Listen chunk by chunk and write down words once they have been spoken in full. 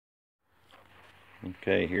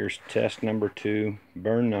Okay, here's test number 2,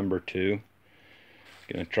 burn number 2.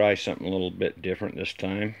 Gonna try something a little bit different this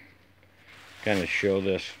time. Kind of show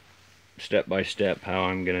this step by step how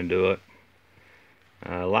I'm gonna do it.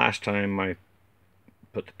 Last time I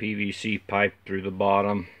put the PVC pipe through the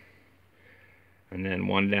bottom and then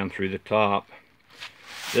one down through the top.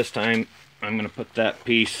 This time I'm gonna put that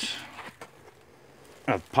piece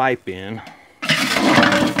of pipe in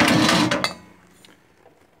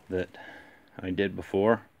that I did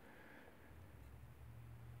before.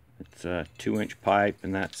 It's a 2-inch pipe,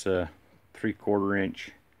 and that's a 3/4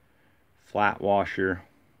 inch flat washer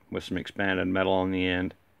with some expanded metal on the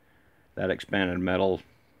end. That expanded metal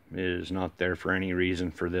is not there for any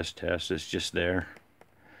reason for this test, it's just there.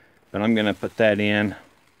 But I'm gonna put that in,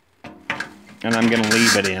 and I'm gonna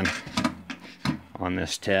leave it in on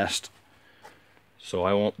this test. So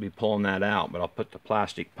I won't be pulling that out, but I'll put the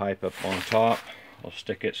plastic pipe up on top. I'll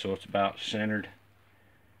stick it so it's about centered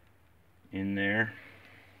in there.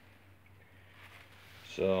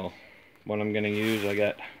 So what I'm going to use, I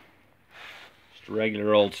got just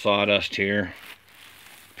regular old sawdust here,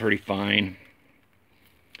 pretty fine.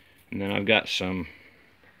 And then I've got some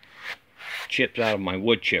chips out of my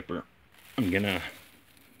wood chipper. I'm going to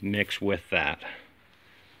mix with that.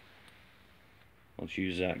 Let's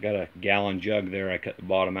use that. Got a gallon jug there. I cut the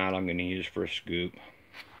bottom out. I'm going to use for a scoop.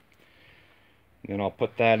 Then I'll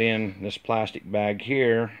put that in this plastic bag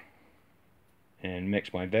here and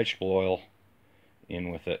mix my vegetable oil in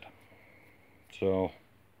with it. So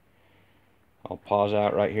I'll pause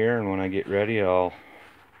out right here, and when I get ready I'll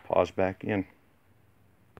pause back in.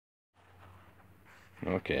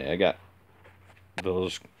 Okay, I got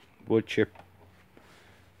those wood chip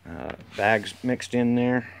bags mixed in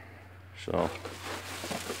there. So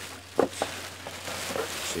let's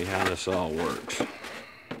see how this all works.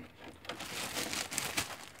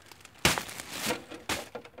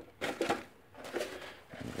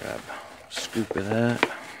 Grab a scoop of that.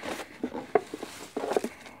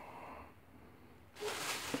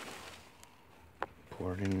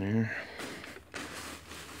 Pour it in there.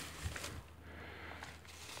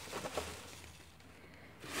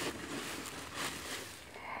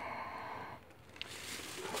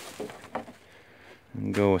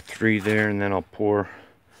 And go with 3 there, and then I'll pour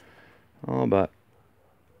about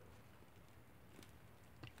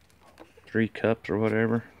 3 cups or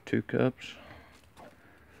whatever, 2 cups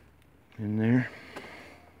in there.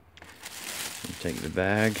 And take the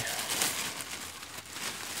bag.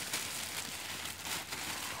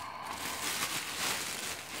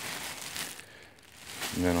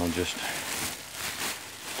 And then I'll just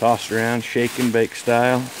toss it around, shake and bake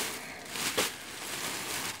style.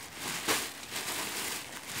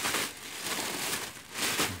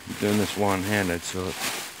 I'm doing this one-handed, so it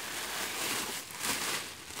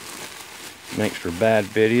makes for bad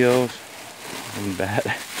videos and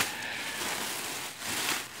bad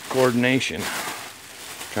coordination.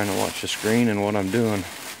 Trying to watch the screen and what I'm doing.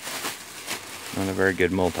 Not a very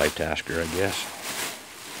good multitasker, I guess.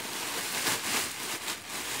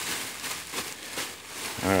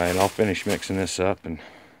 Alright, I'll finish mixing this up and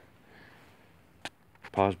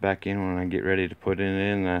pause back in when I get ready to put it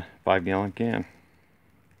in the 5-gallon can.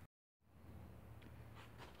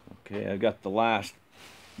 Okay, I got the last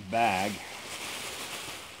bag.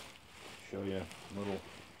 Show you a little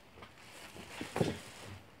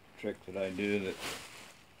trick that I do that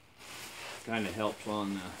kind of helps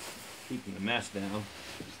on keeping the mess down.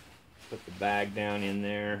 Put the bag down in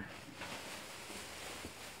there.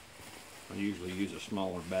 I usually use a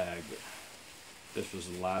smaller bag, but this was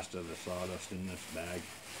the last of the sawdust in this bag.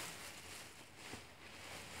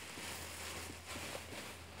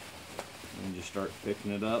 And just start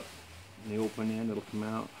picking it up. In the open end, it'll come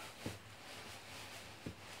out.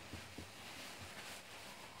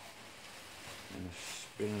 And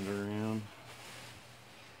spin it around.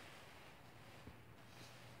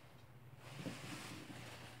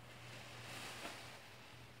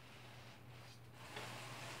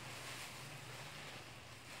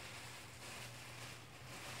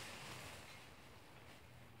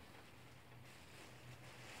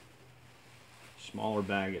 Smaller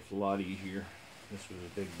bag, it's a lot easier. This was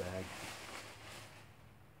a big bag.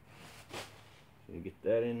 So you get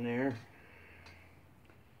that in there.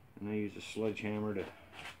 And I use a sledgehammer to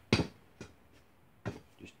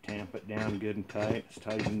just tamp it down good and tight, as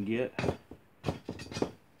tight as you can get.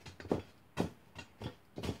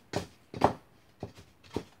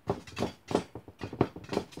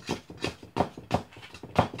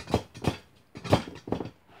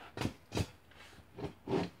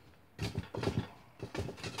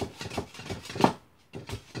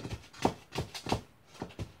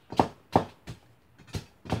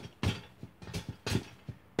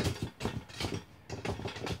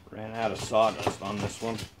 Ran out of sawdust on this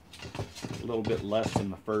one. A little bit less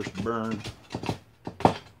than the first burn.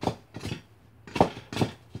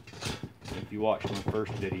 If you watched my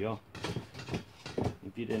first video.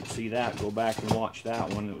 If you didn't see that, go back and watch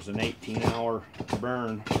that one. It was an 18-hour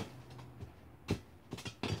burn.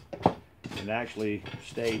 It actually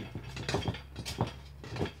stayed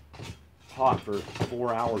hot for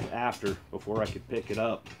 4 hours after before I could pick it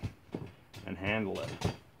up and handle it.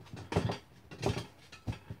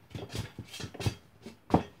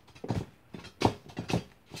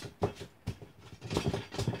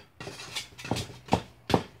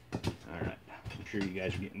 Alright, I'm sure you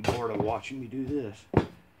guys are getting bored of watching me do this,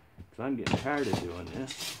 because I'm getting tired of doing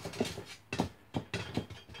this.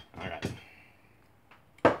 Alright.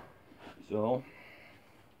 So,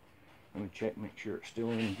 let me check, make sure it's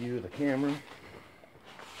still in view of the camera.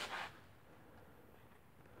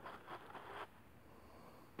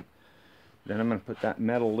 Then I'm going to put that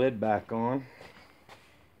metal lid back on.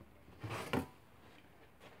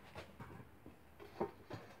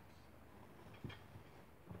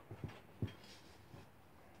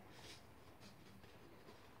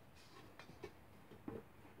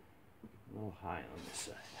 A little high on this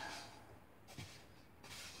side.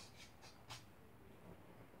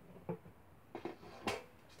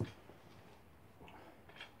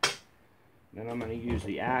 Then I'm going to use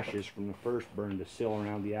the ashes from the first burn to seal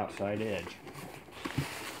around the outside edge.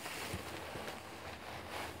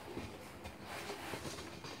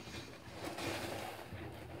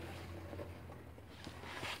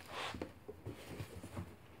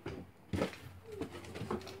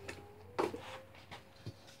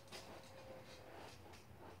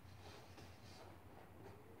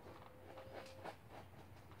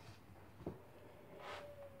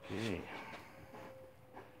 Okay.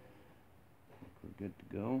 We're good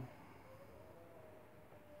to go.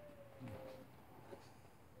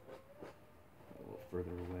 A little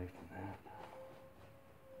further away from that.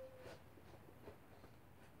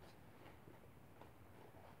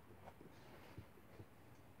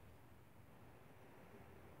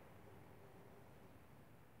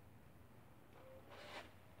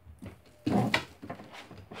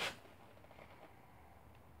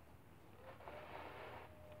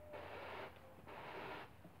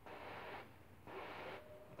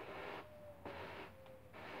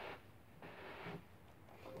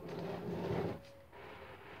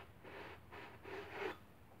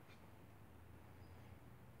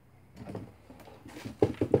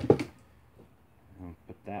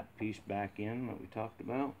 That piece back in that we talked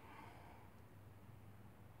about.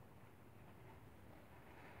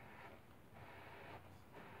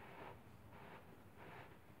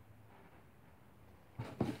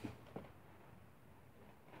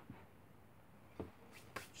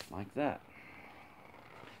 Just like that.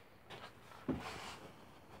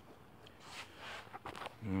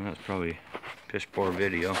 And that's probably piss poor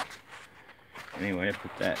video. Anyway, I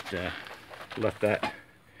put that, left that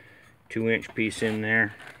 2-inch piece in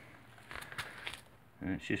there,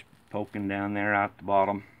 and it's just poking down there out the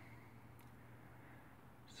bottom.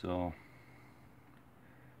 So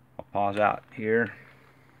I'll pause out here.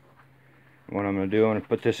 What I'm going to do, I'm going to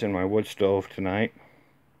put this in my wood stove tonight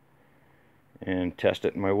and test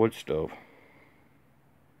it in my wood stove.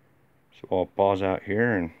 So I'll pause out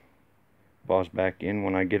here and pause back in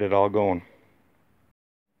when I get it all going.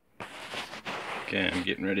 Okay, I'm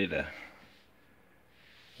getting ready to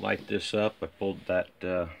light this up. I pulled that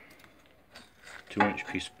 2-inch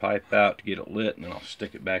piece of pipe out to get it lit, and then I'll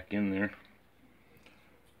stick it back in there.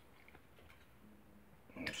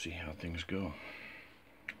 We'll see how things go.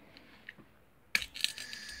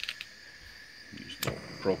 Use the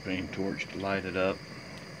propane torch to light it up,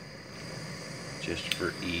 just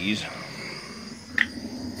for ease.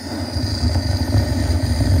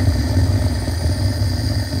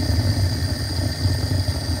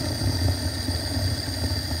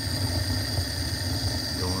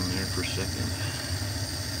 For a second.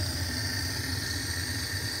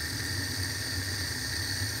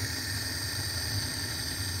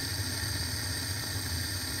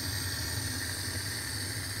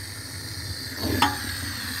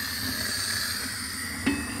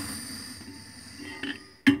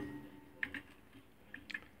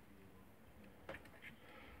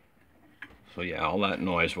 So yeah, all that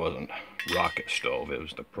noise wasn't rocket stove, it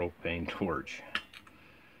was the propane torch.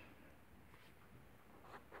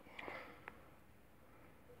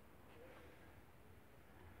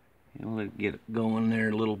 Let it get it going there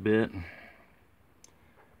a little bit.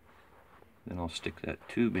 Then I'll stick that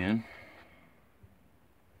tube in.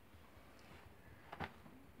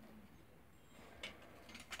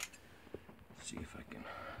 See if I can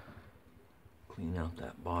Clean out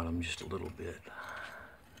that bottom just a little bit.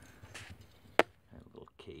 Had a little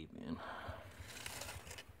cave in.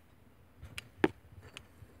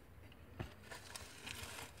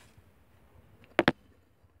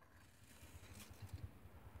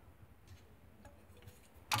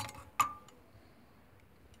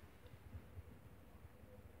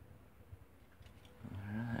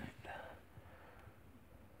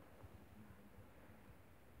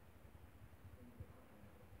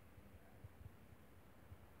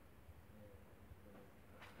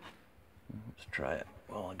 Let's try it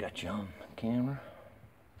while I got you on camera.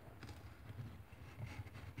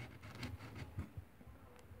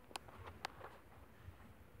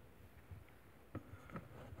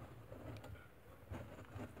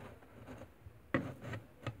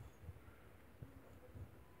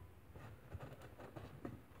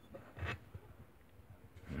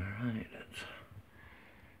 Alright, it's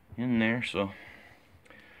in there, so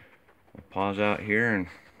I'll pause out here, and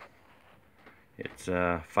it's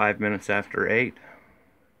 5 minutes after 8.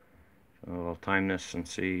 So I'll time this and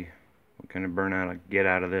see what kind of burnout I get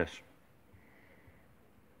out of this.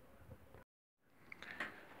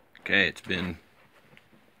 Okay, it's been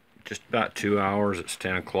just about 2 hours. It's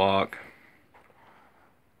 10 o'clock.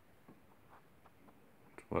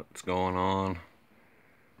 What's going on?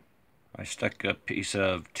 I stuck a piece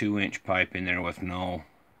of 2-inch pipe in there with no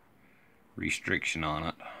restriction on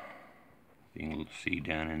it. You can see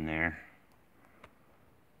down in there.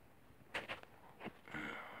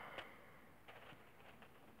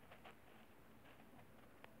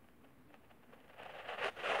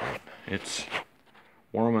 It's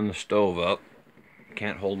warming the stove up.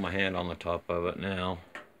 Can't hold my hand on the top of it now.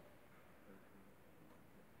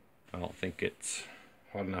 I don't think it's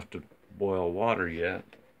hot enough to boil water yet.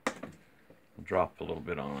 I'll drop a little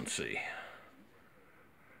bit on and see.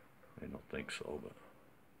 I don't think so, but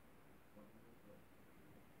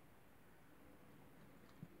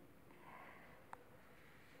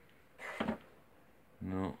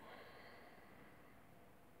no,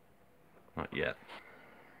 not yet.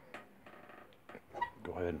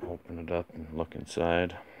 Go ahead and open it up and look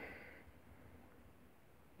inside.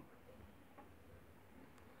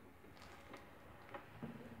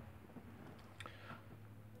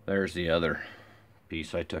 There's the other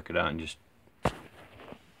piece. I took it out and just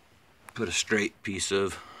put a straight piece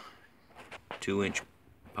of 2-inch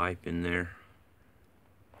pipe in there.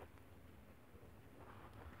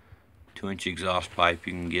 2-inch exhaust pipe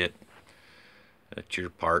you can get at your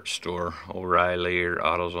parts store, O'Reilly or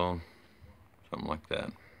AutoZone, something like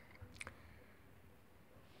that.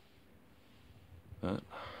 But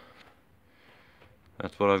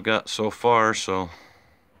that's what I've got so far, so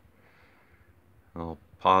I'll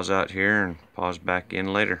pause out here and pause back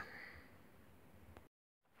in later.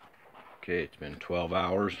 Okay, it's been 12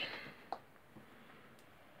 hours.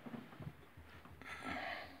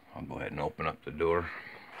 I'll go ahead and open up the door.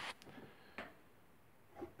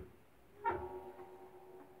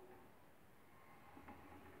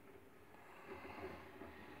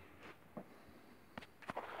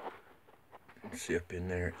 See up in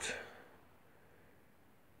there, it's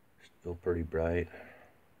still pretty bright,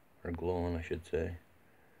 or glowing I should say.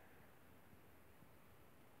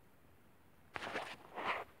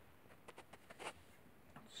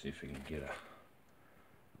 See if we can get a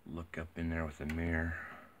look up in there with a mirror.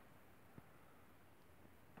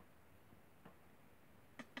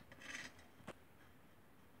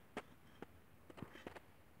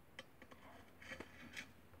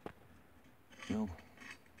 No.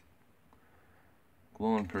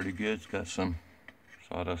 Glowing pretty good. It's got some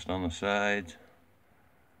sawdust on the sides.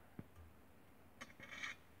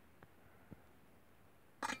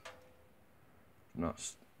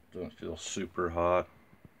 Don't feel super hot.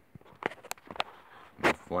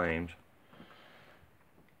 No flames.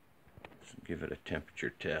 Let's give it a temperature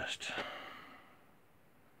test.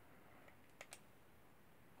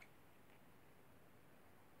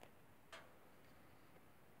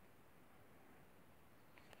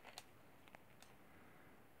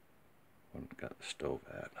 What have we got the stove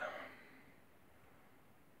at?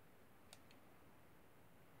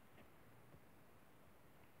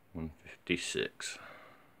 $156.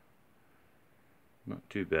 Not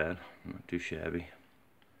too bad, not too shabby.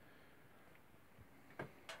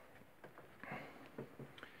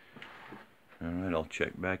 Alright, I'll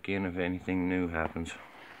check back in if anything new happens.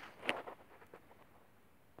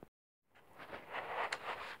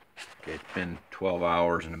 Okay, it's been 12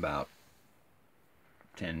 hours and about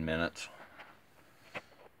 10 minutes.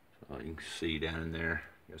 So you can see down in there,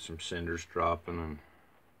 got some cinders dropping, and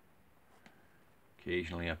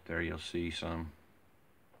occasionally up there you'll see some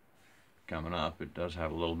coming up. It does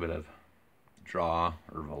have a little bit of draw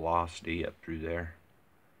or velocity up through there.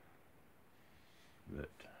 But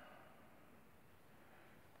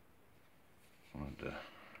I wanted to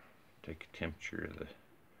take a temperature of the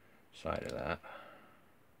side of that.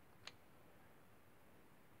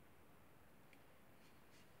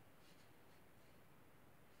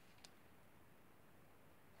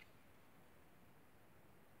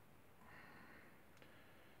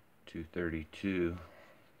 .232.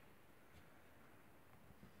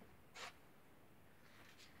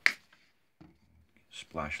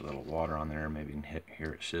 Splash a little water on there, maybe you can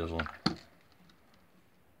hear it sizzle.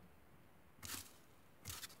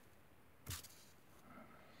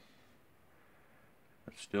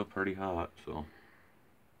 It's still pretty hot, so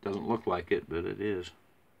doesn't look like it, but it is.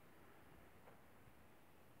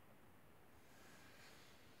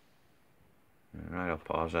 Alright, I'll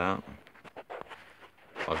pause out.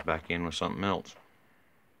 Pause back in with something else.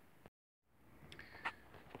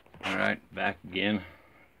 Alright, back again.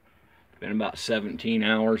 Been about 17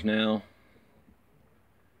 hours now.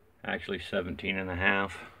 Actually 17 and a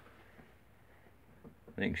half.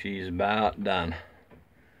 I think she's about done.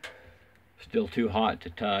 Still too hot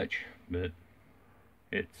to touch, but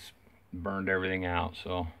it's burned everything out,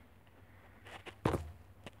 so.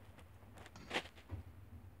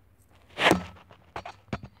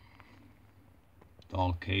 It's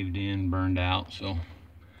all caved in, burned out, so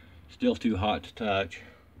still too hot to touch.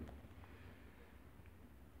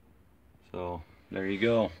 So there you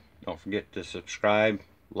go. Don't forget to subscribe,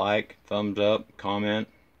 like, thumbs up, comment,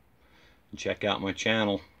 and check out my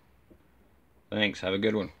channel. Thanks. Have a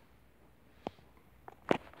good one.